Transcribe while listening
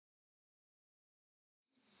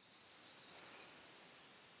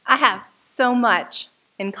so much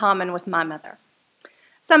in common with my mother.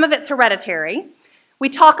 Some of it's hereditary. We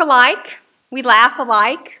talk alike, we laugh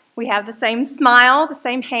alike, we have the same smile, the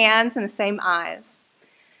same hands, and the same eyes.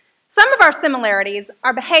 Some of our similarities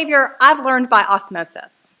are behavior I've learned by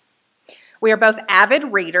osmosis. We are both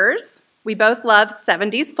avid readers. We both love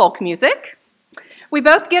 70s folk music. We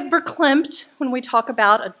both get verklempt when we talk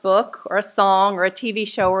about a book or a song or a TV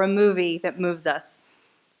show or a movie that moves us.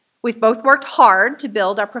 We've both worked hard to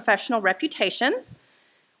build our professional reputations.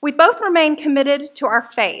 We both remain committed to our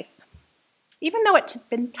faith, even though at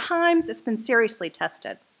times it's been seriously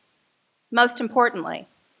tested. Most importantly,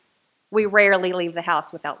 we rarely leave the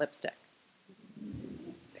house without lipstick.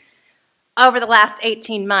 Over the last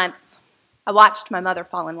 18 months, I watched my mother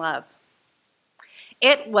fall in love.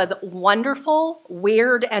 It was wonderful,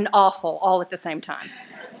 weird, and awful all at the same time.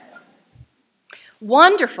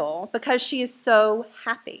 Wonderful because she is so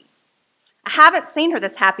happy. I haven't seen her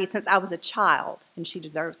this happy since I was a child, and she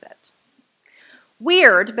deserves it.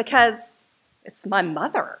 Weird because it's my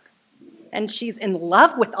mother, and she's in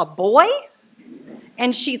love with a boy,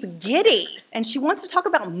 and she's giddy, and she wants to talk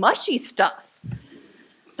about mushy stuff.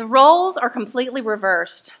 The roles are completely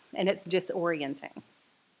reversed, and it's disorienting.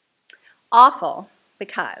 Awful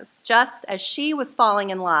because just as she was falling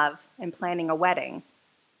in love and planning a wedding,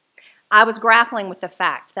 I was grappling with the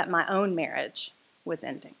fact that my own marriage was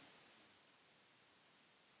ending.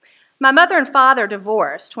 My mother and father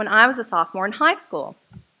divorced when I was a sophomore in high school.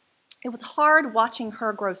 It was hard watching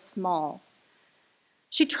her grow small.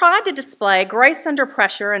 She tried to display grace under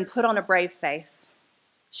pressure and put on a brave face.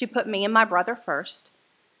 She put me and my brother first.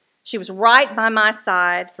 She was right by my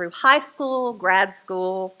side through high school, grad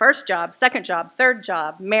school, first job, second job, third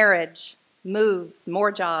job, marriage, moves,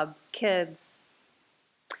 more jobs, kids.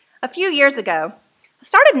 A few years ago, I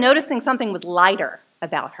started noticing something was lighter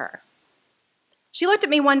about her. She looked at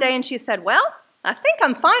me one day and she said, "Well, I think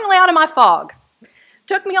I'm finally out of my fog.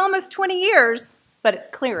 Took me almost 20 years, but it's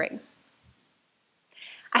clearing."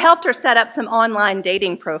 I helped her set up some online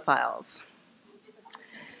dating profiles.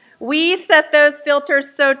 We set those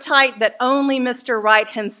filters so tight that only Mr. Right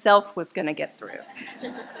himself was going to get through.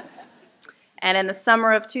 And in the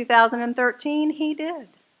summer of 2013, he did.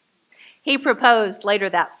 He proposed later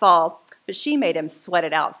that fall, but she made him sweat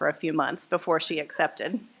it out for a few months before she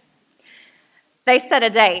accepted. They set a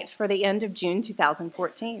date for the end of June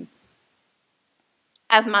 2014.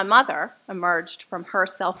 As my mother emerged from her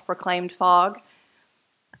self-proclaimed fog,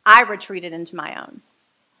 I retreated into my own.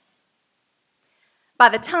 By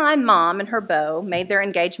the time Mom and her beau made their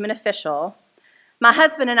engagement official, my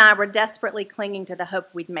husband and I were desperately clinging to the hope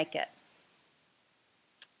we'd make it.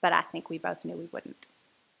 But I think we both knew we wouldn't.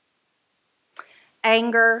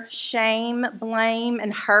 Anger, shame, blame,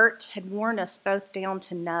 and hurt had worn us both down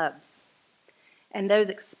to nubs. And those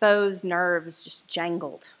exposed nerves just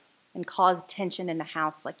jangled and caused tension in the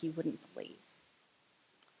house like you wouldn't believe.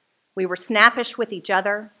 We were snappish with each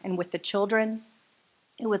other and with the children.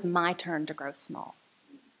 It was my turn to grow small.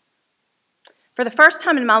 For the first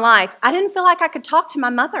time in my life, I didn't feel like I could talk to my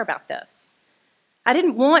mother about this. I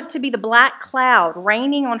didn't want to be the black cloud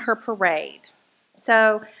raining on her parade.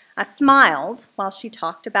 So I smiled while she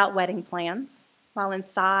talked about wedding plans, while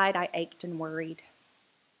inside I ached and worried.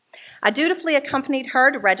 I dutifully accompanied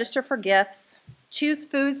her to register for gifts, choose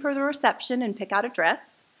food for the reception, and pick out a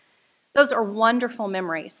dress. Those are wonderful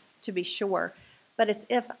memories, to be sure, but it's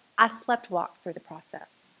if I slept-walked through the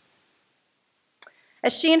process.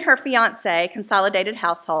 As she and her fiancé consolidated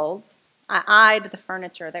households, I eyed the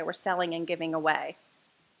furniture they were selling and giving away.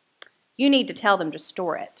 "You need to tell them to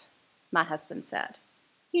store it," my husband said.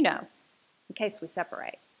 "You know, in case we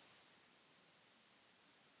separate."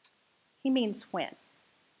 He means when.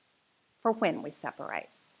 For when we separate,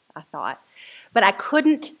 I thought. But I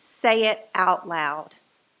couldn't say it out loud.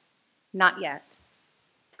 Not yet.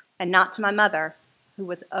 And not to my mother, who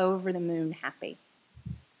was over the moon happy.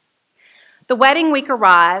 The wedding week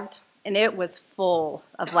arrived, and it was full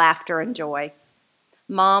of laughter and joy.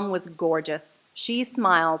 Mom was gorgeous. She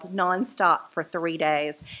smiled nonstop for 3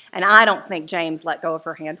 days, and I don't think James let go of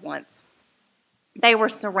her hand once. They were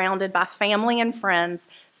surrounded by family and friends,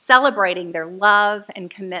 celebrating their love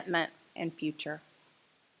and commitment and future.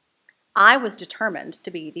 I was determined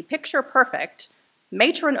to be the picture-perfect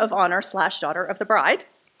matron of honor / daughter of the bride.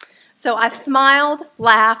 So I smiled,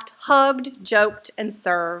 laughed, hugged, joked, and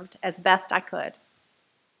served as best I could.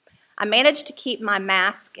 I managed to keep my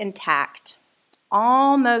mask intact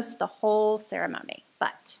almost the whole ceremony,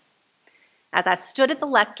 but as I stood at the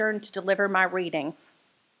lectern to deliver my reading,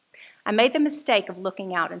 I made the mistake of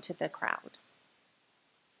looking out into the crowd.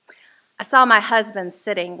 I saw my husband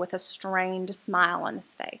sitting with a strained smile on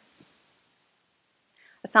his face.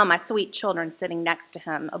 I saw my sweet children sitting next to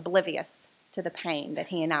him, oblivious to the pain that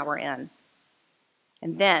he and I were in.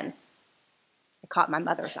 And then I caught my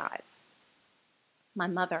mother's eyes. My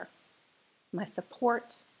mother, my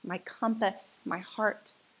support, my compass, my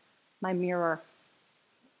heart, my mirror.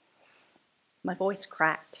 My voice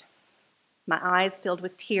cracked. My eyes filled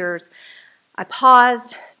with tears. I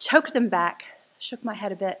paused, choked them back, shook my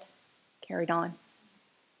head a bit, carried on.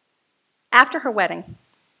 After her wedding,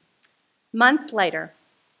 months later,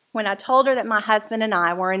 when I told her that my husband and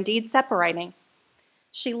I were indeed separating,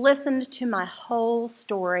 she listened to my whole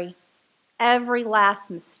story, every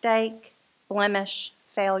last mistake, blemish,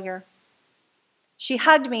 failure. She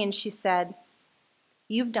hugged me and she said,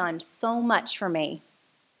 "You've done so much for me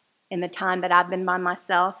in the time that I've been by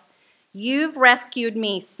myself. You've rescued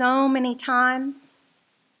me so many times.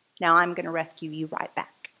 Now I'm going to rescue you right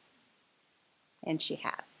back." And she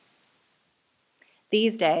has.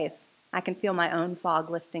 These days, I can feel my own fog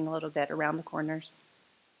lifting a little bit around the corners,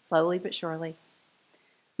 slowly but surely.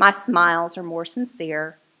 My smiles are more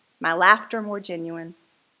sincere, my laughter more genuine,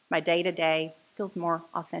 my day-to-day feels more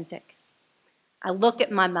authentic. I look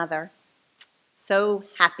at my mother, so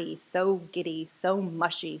happy, so giddy, so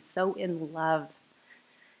mushy, so in love,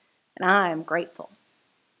 and I am grateful.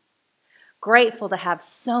 Grateful to have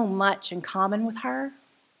so much in common with her.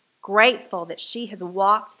 Grateful that she has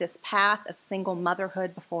walked this path of single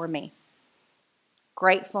motherhood before me.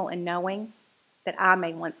 Grateful in knowing that I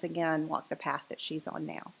may once again walk the path that she's on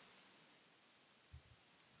now.